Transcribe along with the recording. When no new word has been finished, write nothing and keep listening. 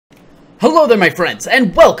Hello there, my friends,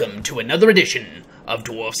 and welcome to another edition of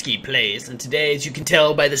Dwarfsky Plays. And today, as you can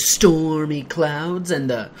tell by the stormy clouds and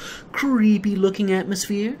the creepy-looking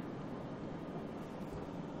atmosphere,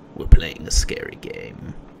 we're playing a scary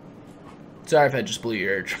game. Sorry if I just blew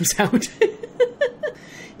your eardrums out.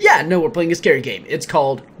 Yeah, no, we're playing a scary game. It's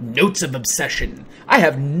called Notes of Obsession. I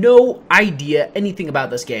have no idea anything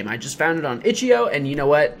about this game. I just found it on Itch.io, and you know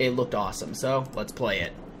what? It looked awesome, so let's play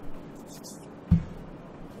it.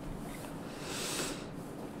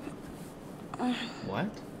 What?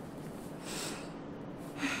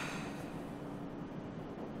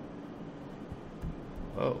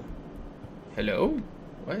 Oh. Hello?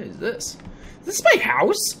 What is this? Is this my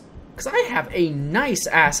house? Because I have a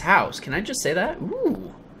nice-ass house. Can I just say that?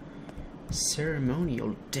 Ooh.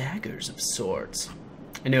 Ceremonial daggers of sorts.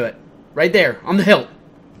 I knew it. Right there, on the hilt.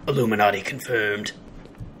 Illuminati confirmed.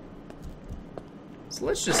 So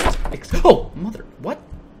let's just... Oh, mother... What?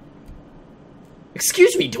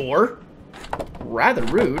 Excuse me, door. Rather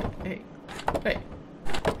rude. Hey. Hey.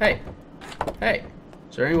 Hey. Hey.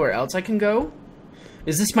 Is there anywhere else I can go?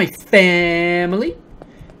 Is this my family?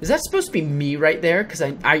 Is that supposed to be me right there? Because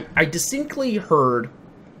I distinctly heard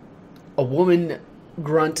a woman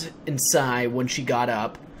grunt and sigh when she got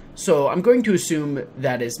up. So I'm going to assume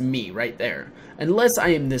that is me right there. Unless I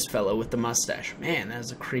am this fellow with the mustache. Man, that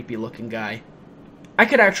is a creepy looking guy. I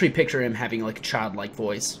could actually picture him having like a childlike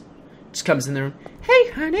voice. Just comes in there. Hey,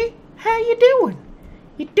 honey. How you doing?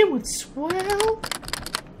 You doing swell?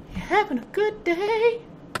 You having a good day?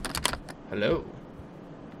 Hello.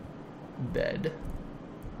 Bed.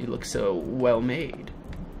 You look so well made.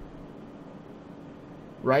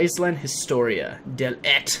 Riesland Historia del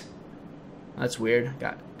Et. That's weird.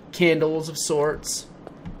 Got candles of sorts.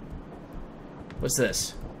 What's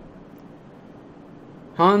this?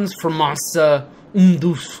 Hans Vermasse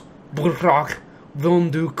Undus Burak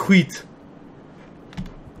Vondu Quit.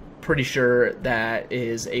 Pretty sure that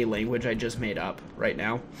is a language I just made up right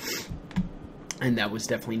now. And that was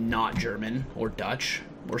definitely not German or Dutch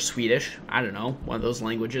or Swedish. I don't know. One of those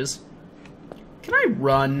languages. Can I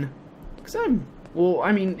run? Because well,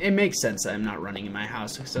 I mean, it makes sense that I'm not running in my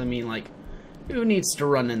house. Because, I mean, like, who needs to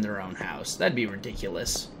run in their own house? That'd be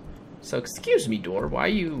ridiculous. So, excuse me, door. Why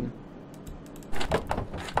you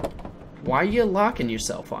locking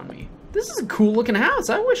yourself on me? This is a cool looking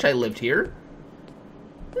house. I wish I lived here.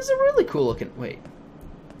 This is a really cool looking... Wait.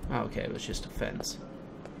 Oh, okay, it was just a fence.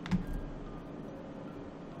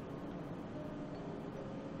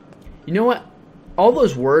 You know what? All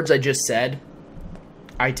those words I just said,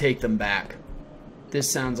 I take them back. This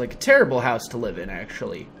sounds like a terrible house to live in,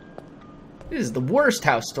 actually. This is the worst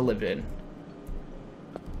house to live in.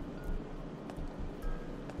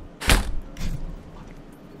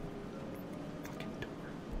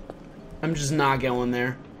 I'm just not going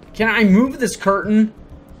there. Can I move this curtain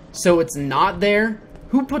so it's not there?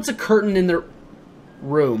 Who puts a curtain in their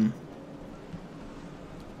room?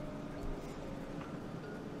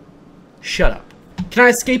 Shut up. Can I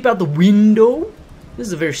escape out the window? This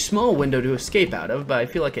is a very small window to escape out of, but I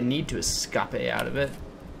feel like I need to escape out of it.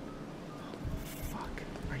 Oh, fuck.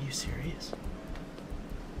 Are you serious?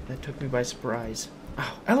 That took me by surprise.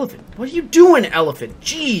 Oh, elephant. What are you doing, elephant?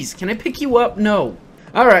 Jeez, can I pick you up? No.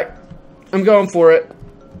 Alright. I'm going for it.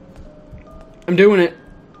 I'm doing it.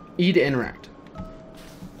 E to interact.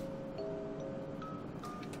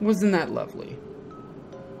 Wasn't that lovely?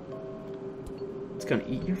 It's gonna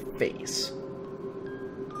eat your face.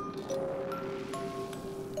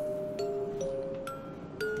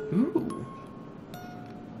 Ooh.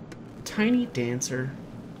 Tiny dancer.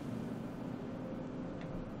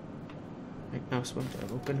 Right now, supposed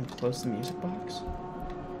to open and close the music box.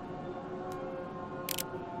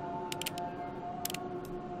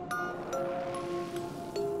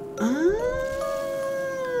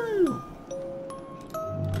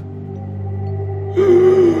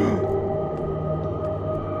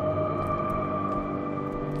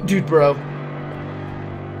 Dude, bro.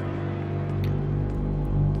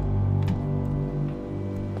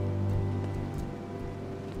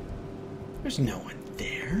 There's no one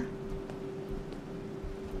there.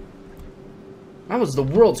 That was the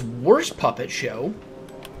world's worst puppet show.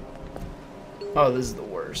 Oh, this is the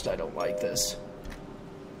worst. I don't like this.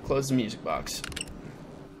 Close the music box.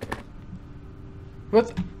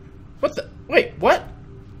 What the? Wait, what?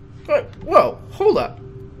 Whoa, hold up.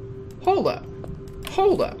 Hold up.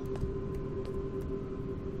 Hold up.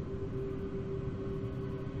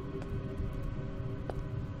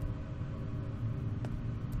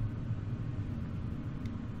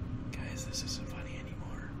 Guys, this isn't funny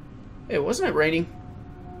anymore. Hey, wasn't it raining?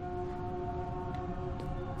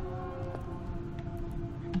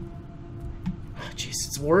 jeez,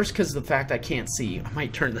 it's worse because of the fact I can't see. I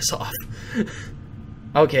might turn this off.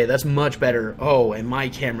 Okay, that's much better. Oh, and my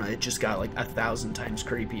camera, it just got like 1,000 times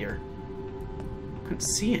creepier. Couldn't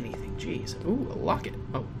see anything. Jeez. Ooh, a locket.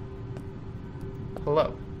 Oh.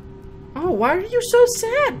 Hello. Oh, why are you so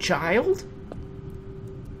sad, child?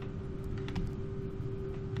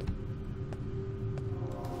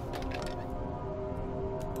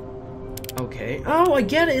 Okay. Oh, I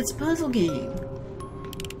get it. It's a puzzle game.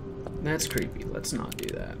 That's creepy. Let's not do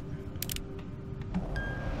that.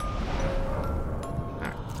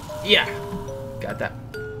 Alright. Yeah. Got that.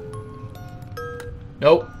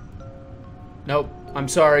 Nope. Nope. I'm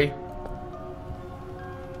sorry.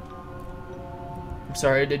 I'm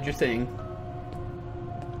sorry I did your thing.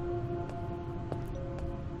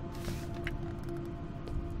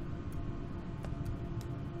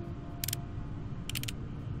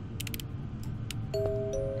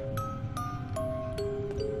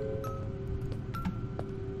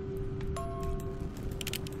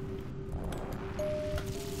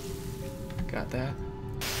 Got that.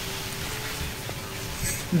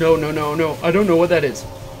 No, no, no, no. I don't know what that is.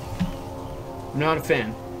 I'm not a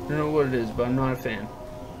fan. I don't know what it is, but I'm not a fan.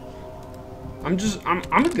 I'm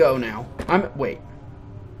gonna go now. Wait.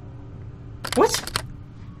 What?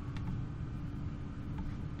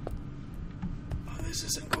 Oh, this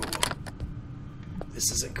isn't cool.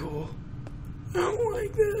 This isn't cool. I don't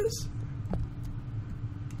like this.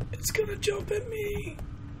 It's gonna jump at me.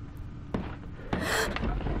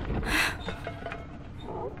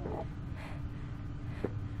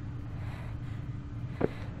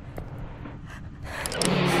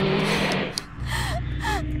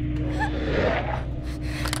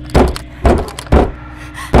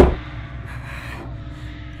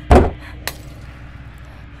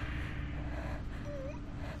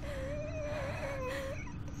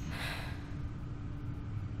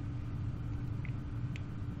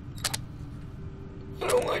 I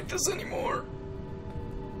don't like this anymore.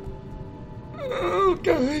 Oh,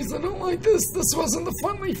 guys, I don't like this. This wasn't the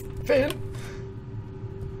funny fan.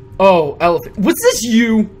 Oh, elephant. Was this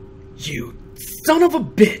you? You son of a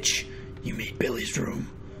bitch. You made Billy's room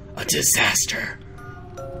a disaster.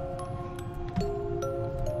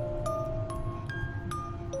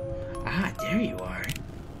 Ah, there you are.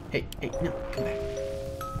 Hey, no, come back.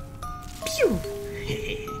 Pew!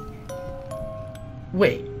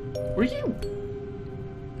 Wait, were you...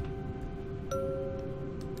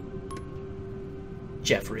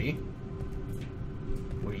 Jeffrey,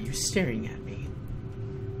 were you staring at me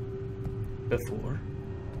before?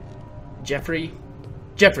 Jeffrey,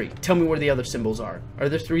 tell me where the other symbols are. Are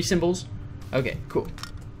there 3 symbols? Okay, cool.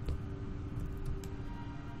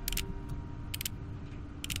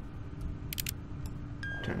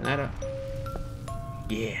 Turn that up.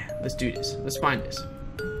 Yeah, let's do this. Let's find this.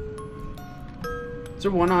 Is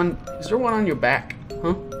there one on your back?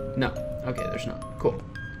 Huh? No. Okay, there's not. Cool.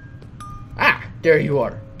 Ah, there you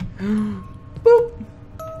are. Boop.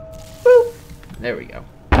 Boop. There we go.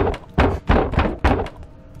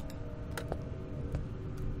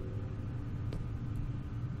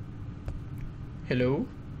 Hello?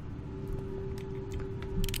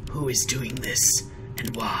 Who is doing this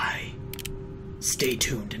and why? Stay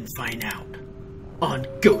tuned and find out on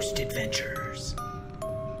Ghost Adventures.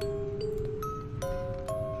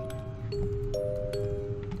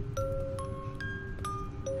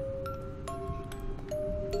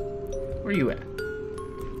 Where you at?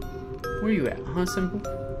 Where you at, huh, Simple?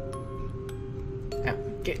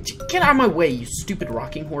 Get out of my way, you stupid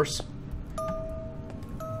rocking horse.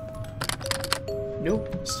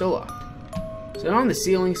 Nope, still locked. Is it on the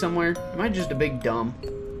ceiling somewhere? Am I just a big dumb?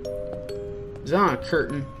 Is it on a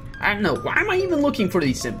curtain? I don't know. Why am I even looking for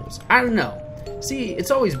these symbols? I don't know. See,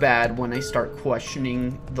 it's always bad when I start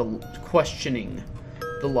questioning the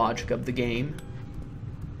logic of the game.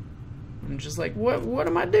 I'm just like, what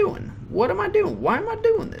am I doing? What am I doing? Why am I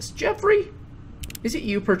doing this? Jeffrey? Is it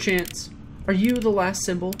you, perchance? Are you the last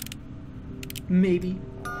symbol? Maybe.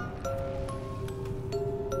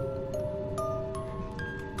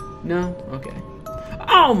 No? Okay.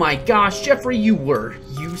 Oh my gosh, Jeffrey, you were.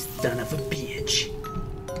 You son of a bitch.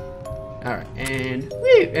 Alright, and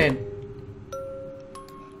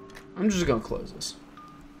I'm just gonna close this.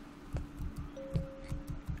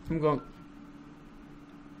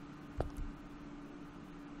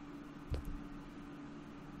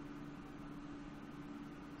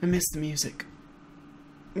 I miss the music.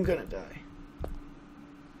 I'm gonna die.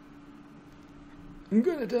 I'm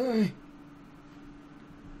gonna die.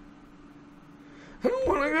 I don't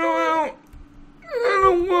want to go out. I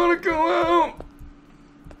don't want to go out.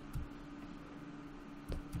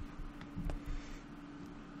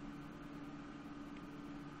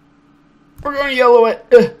 We're gonna yellow it.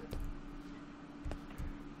 Ugh.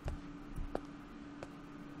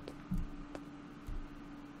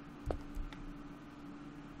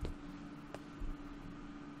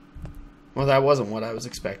 Well, that wasn't what I was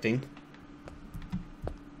expecting.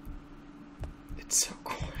 It's so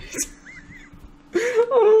quiet.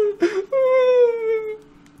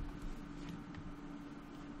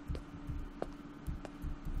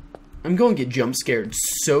 I'm going to get jump scared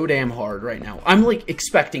so damn hard right now. I'm like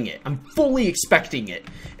expecting it. I'm fully expecting it.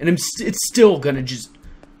 And it's still gonna just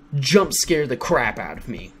jump scare the crap out of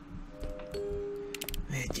me.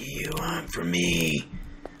 What do you want from me?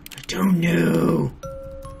 I don't know.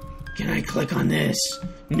 Can I click on this?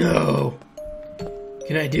 No.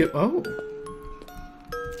 Can I do... Oh.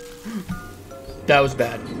 That was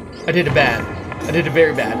bad. I did it bad. I did it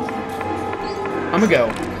very bad. I'm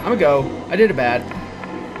gonna go. I did it bad.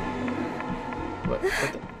 What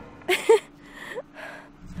the?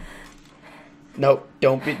 No,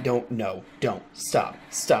 don't. Stop.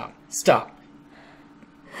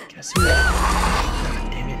 Guess who?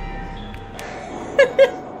 God damn it.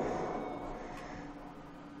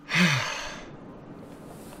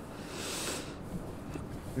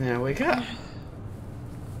 Now wake up.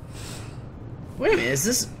 Wait a minute, is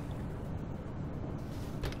this...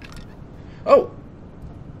 Oh!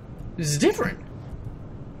 This is different.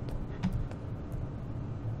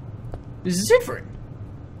 This is different.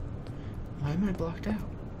 Why am I blocked out?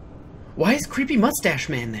 Why is creepy mustache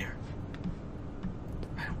man there?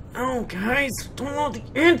 I don't know, guys. I don't know the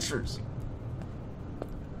answers.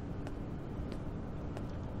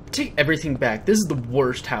 Take everything back. This is the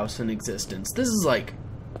worst house in existence. This is like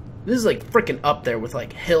freaking up there with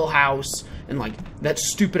like Hill House and like that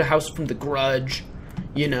stupid house from The Grudge,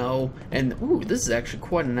 you know. And ooh, this is actually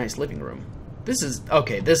quite a nice living room. This is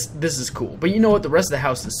okay. This is cool. But you know what? The rest of the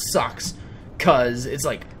house sucks, cause it's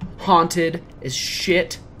like haunted as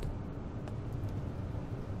shit.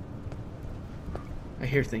 I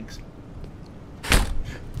hear things. Oh,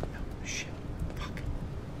 shit. Fuck.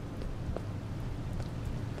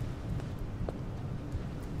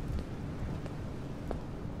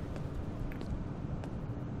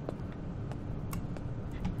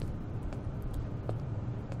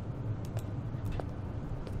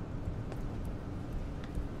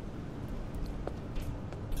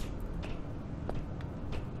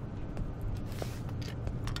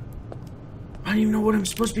 I don't even know what I'm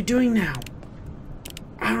supposed to be doing now.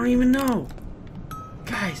 I don't even know.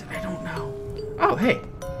 Guys, I don't know. Oh, hey.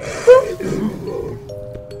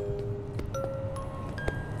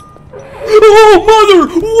 Oh, mother!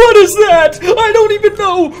 What is that? I don't even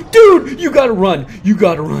know! Dude, you gotta run. You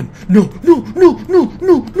gotta run. No.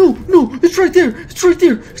 It's right there. It's right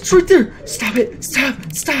there. Stop it. Stop.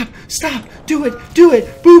 Do it.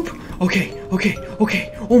 Boop. Okay.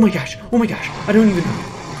 Oh my gosh. I don't even know.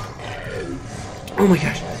 Oh my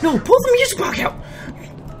gosh. No, pull the music box out.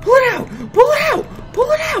 Pull it out.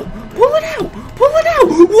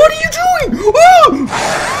 What are you doing? Oh!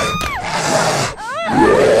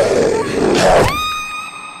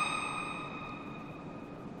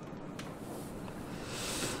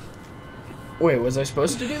 Wait, was I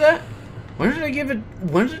supposed to do that? When did I get a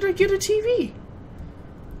TV?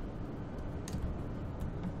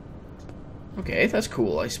 Okay, that's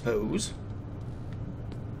cool, I suppose.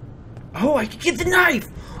 Oh, I can get the knife!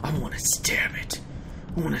 I want to stab it.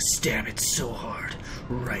 I want to stab it so hard.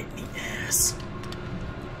 Right in the ass.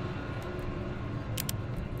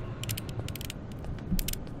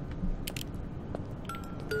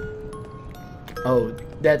 Oh,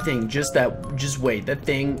 that thing, just wait. That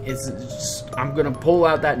thing is, I'm gonna pull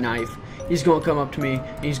out that knife. He's gonna come up to me,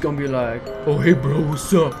 and he's gonna be like, oh, hey bro,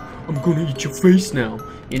 what's up? I'm gonna eat your face now.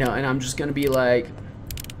 You know, and I'm just gonna be like,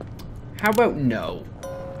 how about no?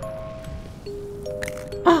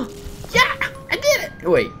 Oh, yeah, I did it.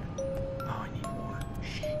 Wait. Oh, I need more.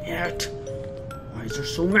 Shit. Why is there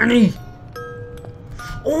so many?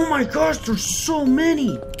 Oh my gosh, there's so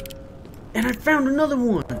many. And I found another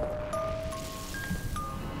one.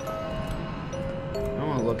 I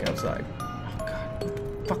want to look outside. Oh god. What the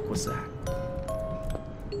fuck was that?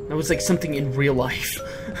 That was like something in real life.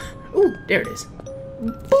 Ooh, there it is.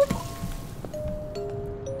 Boop.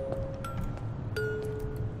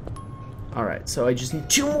 Alright, so I just need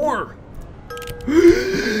 2 more!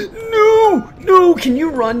 No! Can you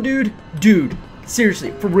run, dude? Dude,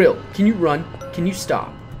 seriously, for real. Can you run? Can you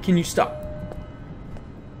stop?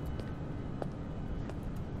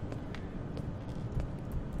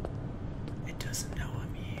 It doesn't know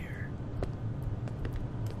I'm here.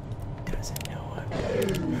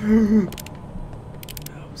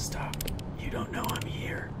 No, stop. You don't know I'm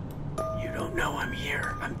here. You don't know I'm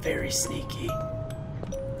here. I'm very sneaky.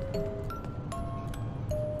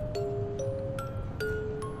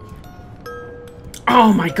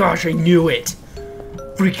 Oh my gosh, I knew it!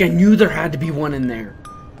 Freak, I knew there had to be one in there.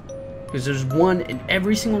 Because there's one in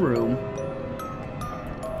every single room.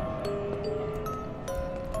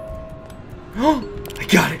 Oh, I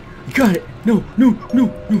got it! I got it! No, no,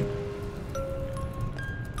 no, no!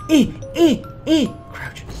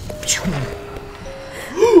 Crouch.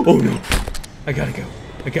 Oh no! I gotta go.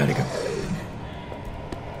 I gotta go.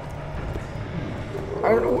 I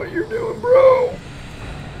don't know what you're doing, bro!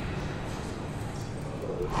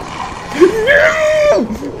 No!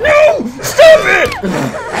 No! Stop it!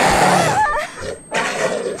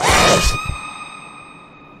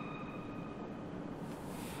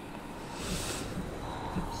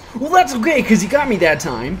 Well, that's okay, because he got me that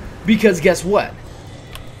time. Because guess what?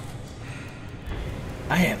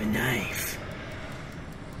 I have a knife.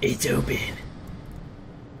 It's open.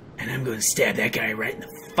 And I'm going to stab that guy right in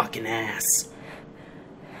the fucking ass.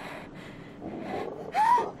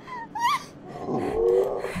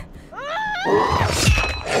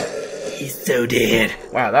 He's so dead.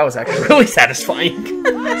 Wow, that was actually really satisfying.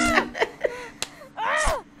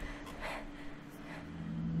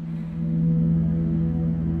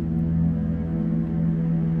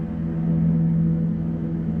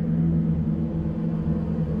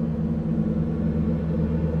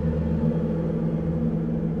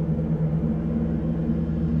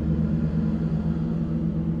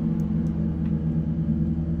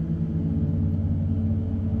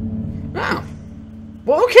 Wow.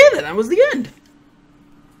 Well, okay then. That was the end.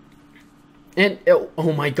 And,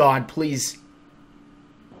 oh my god, please.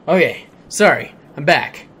 Okay, sorry. I'm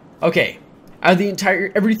back. Okay. Out of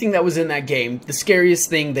everything that was in that game, the scariest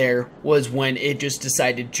thing there was when it just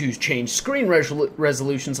decided to change screen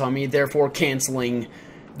resolutions on me, therefore canceling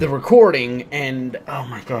the recording, and, oh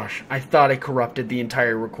my gosh, I thought I corrupted the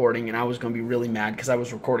entire recording, and I was going to be really mad because I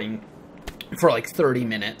was recording for like 30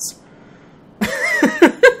 minutes.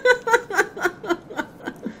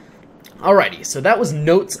 Alrighty, so that was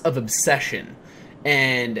Notes of Obsession,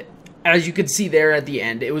 and as you can see there at the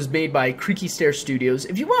end, it was made by Creaky Stair Studios.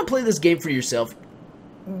 If you want to play this game for yourself,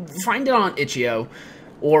 find it on itch.io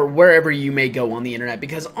or wherever you may go on the internet,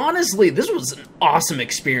 because honestly, this was an awesome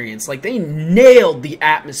experience. Like, they nailed the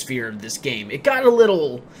atmosphere of this game. It got a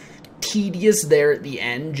little tedious there at the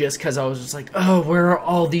end, just because I was just like, oh, where are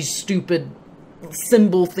all these stupid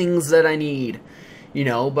symbol things that I need? You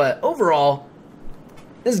know, but overall,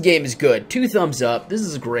 this game is good. 2 thumbs up. This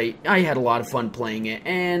is great. I had a lot of fun playing it,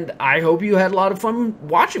 and I hope you had a lot of fun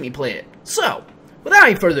watching me play it. So, without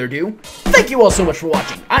any further ado, thank you all so much for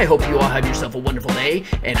watching. I hope you all have yourself a wonderful day,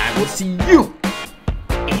 and I will see you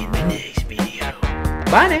in the next video.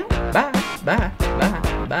 Bye now. Bye. Bye.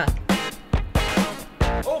 Bye. Bye.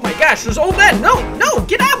 Oh my gosh, there's old men. No, no,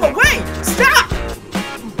 get out of my way. Stop.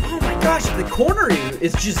 Oh my gosh, if the corner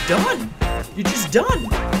is just done. You're just done.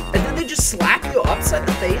 And then they just slap you upside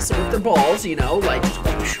the face with their balls, you know, like,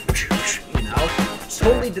 just, you know,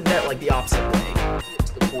 totally did that, like, the opposite way,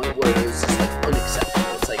 to the point where it was just, like,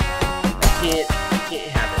 unacceptable. It's like, you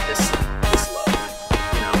can't have it this low,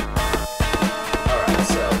 you know. Alright,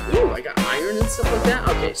 so, ooh, I got iron and stuff like that.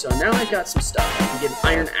 Okay, so now I got some stuff. I can get an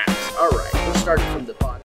iron axe. Alright, we're starting from the bottom.